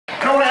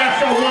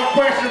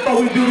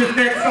before we do this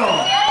next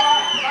song.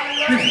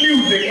 This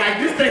music, like,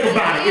 just think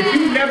about it. If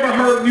you never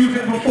heard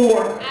music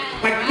before,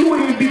 like, you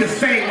wouldn't even be the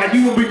same. Like,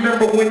 you would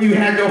remember when you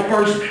had your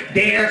first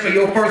dance or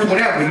your first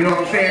whatever, you know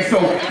what I'm saying? So,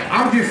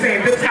 I'm just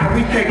saying, this is how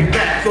we take it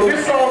back. So,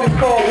 this song is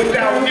called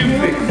Without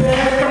Music.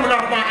 It's coming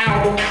off my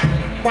album,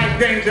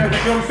 Danja, you know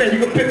what I'm saying?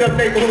 You can pick up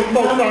Naybahud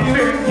folks on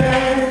here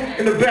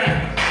in the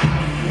back.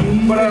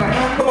 But,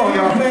 come on,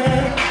 y'all.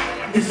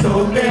 It's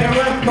so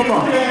therapeutic. Come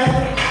on.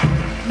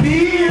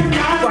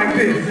 It's like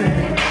this.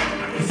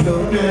 It's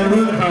so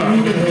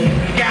therapeutic.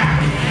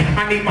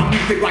 I need my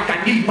music like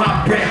I need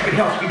my breath. It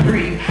helps me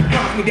breathe,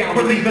 calms me down,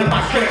 relieving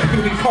my stress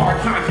through these hard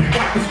times.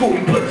 Like the school we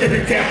put to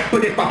the test,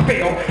 but if I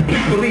fail,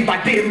 please believe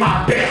I did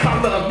my best.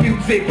 I love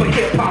music, but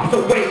hip-hop's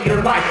a way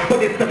of life.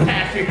 But it's the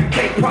passion,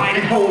 take pride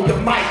and hold the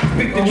mic.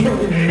 Speak the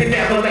truth and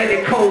never let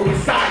it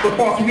coincide with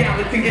false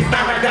reality. It's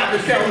not my job to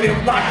sell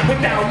them life.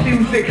 Without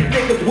music,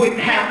 niggas wouldn't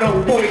have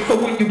no voice. So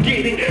when you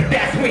get it,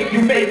 that's when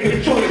you make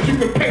a choice. You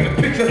can paint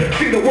a picture,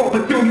 see the world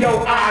but through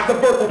your eyes. A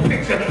verbal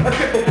picture, a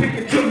simple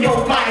picture to your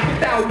life.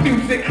 Without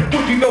music,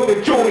 would you know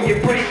the joy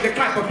it brings? The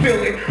type of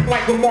feeling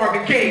like when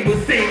Marvin Gaye was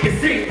singing,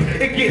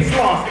 it gets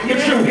lost in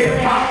true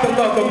hip-hop. The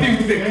love of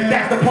music,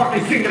 that's the part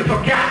they seem to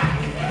forgot.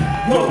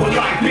 What would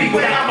life be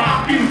without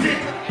my music?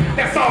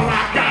 That's all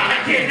I got,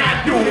 I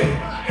cannot do it.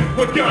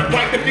 We're done,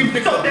 write the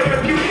music so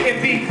therapeutic.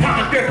 In these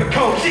times there's a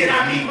cold shit,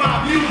 I need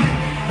my music.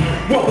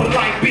 What would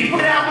life be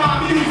without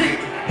my music?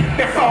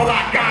 That's all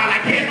I got, I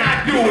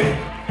cannot do it.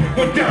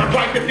 We're done,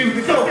 write the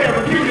music so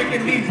therapeutic.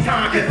 In these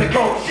times there's a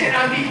cold shit,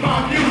 I need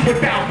my music.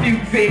 Without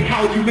music,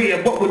 how would you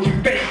live? What would you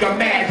think?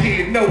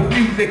 Imagine no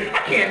music,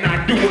 I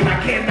cannot do it,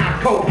 I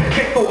cannot cope.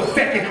 Think for a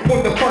second,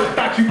 when the first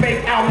thought you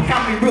make albums,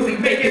 how we really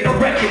making a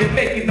record and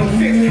making no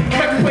sense.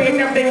 Let's play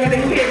everything in the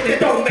head that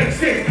don't make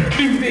sense.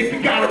 Music, you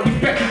gotta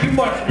respect it, you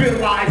must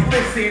realize,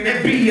 listen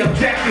and be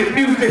objective.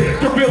 Music,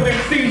 the real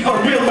MCs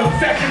are real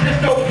obsession,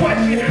 there's no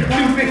question.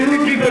 Music is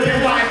deeper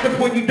than life, cause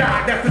when you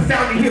die, that's the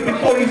sound you hear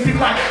before you see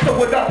life. So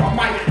without my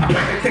mic, I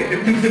plan to take the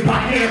music by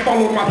hand,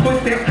 follow my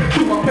footsteps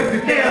to my place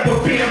it never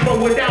been. But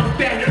without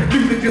that,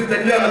 music just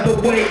another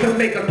way to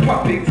make us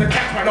puppets. A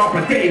tax right off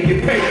a day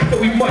get paid, so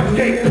we must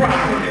take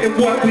pride in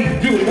what we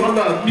do. I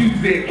love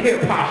music,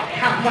 hip-hop,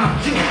 how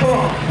about you? Come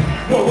on.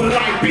 What would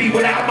life be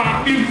without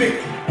my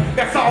music?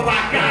 That's all I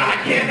got,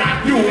 I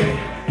cannot do it.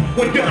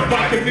 We're done,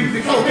 write the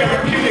music so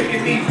therapeutic.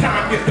 In these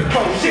times, it's the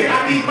cold shit,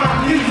 I need my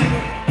music.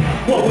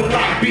 What would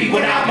life be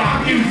without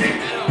my music?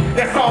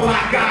 That's all I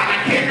got,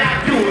 I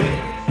cannot do it.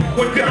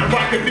 We're done,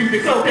 write the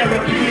music so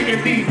therapeutic.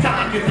 In these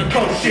times, it's the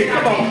cold shit.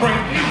 Come on, Frank.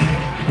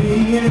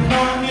 Me and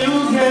my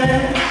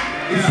music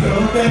is so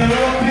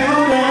therapeutic.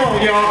 Oh,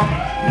 y'all.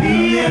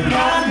 Me and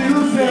my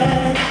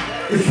music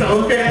is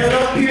so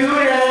therapeutic.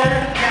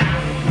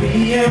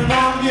 Me and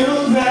my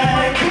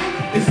music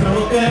is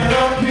so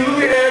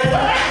therapeutic.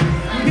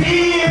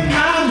 Me and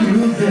my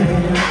music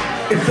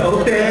is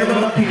so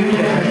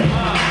therapeutic.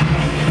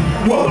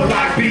 What would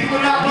life be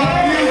without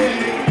my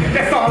music?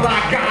 That's all I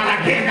got,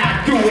 I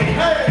cannot do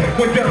it.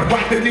 We're done,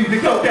 write the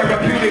music so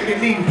therapeutic. In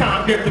these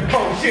times, there's the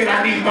cold shit,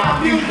 I need my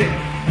music.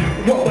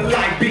 What would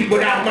life be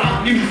without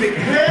my music?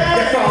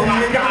 That's all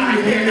I got,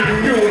 I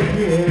cannot do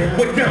it.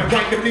 We're done,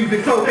 write the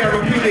music so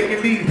therapeutic.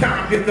 In these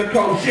times, there's the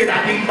cold shit,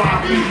 I need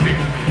my music.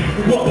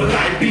 What would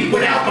life be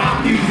without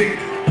my music?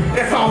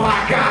 That's all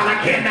I got, I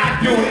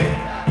cannot do it.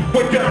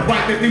 We're done,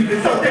 write the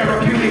music so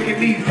therapeutic. In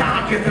these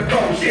times, it's the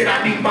cold shit,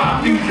 I need my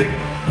music.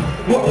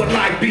 What would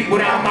life be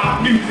without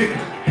my music?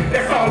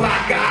 That's all I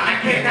got, I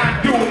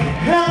cannot do it.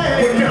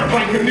 We're done,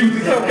 write the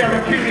music so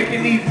therapeutic.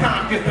 In these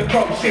times, it's the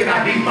cold shit,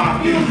 I need my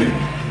music.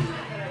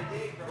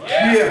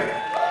 Yeah.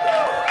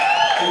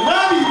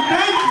 Love you,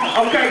 thank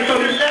you. Okay, so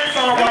this next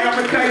song, right, I'm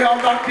gonna tell y'all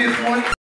about this one.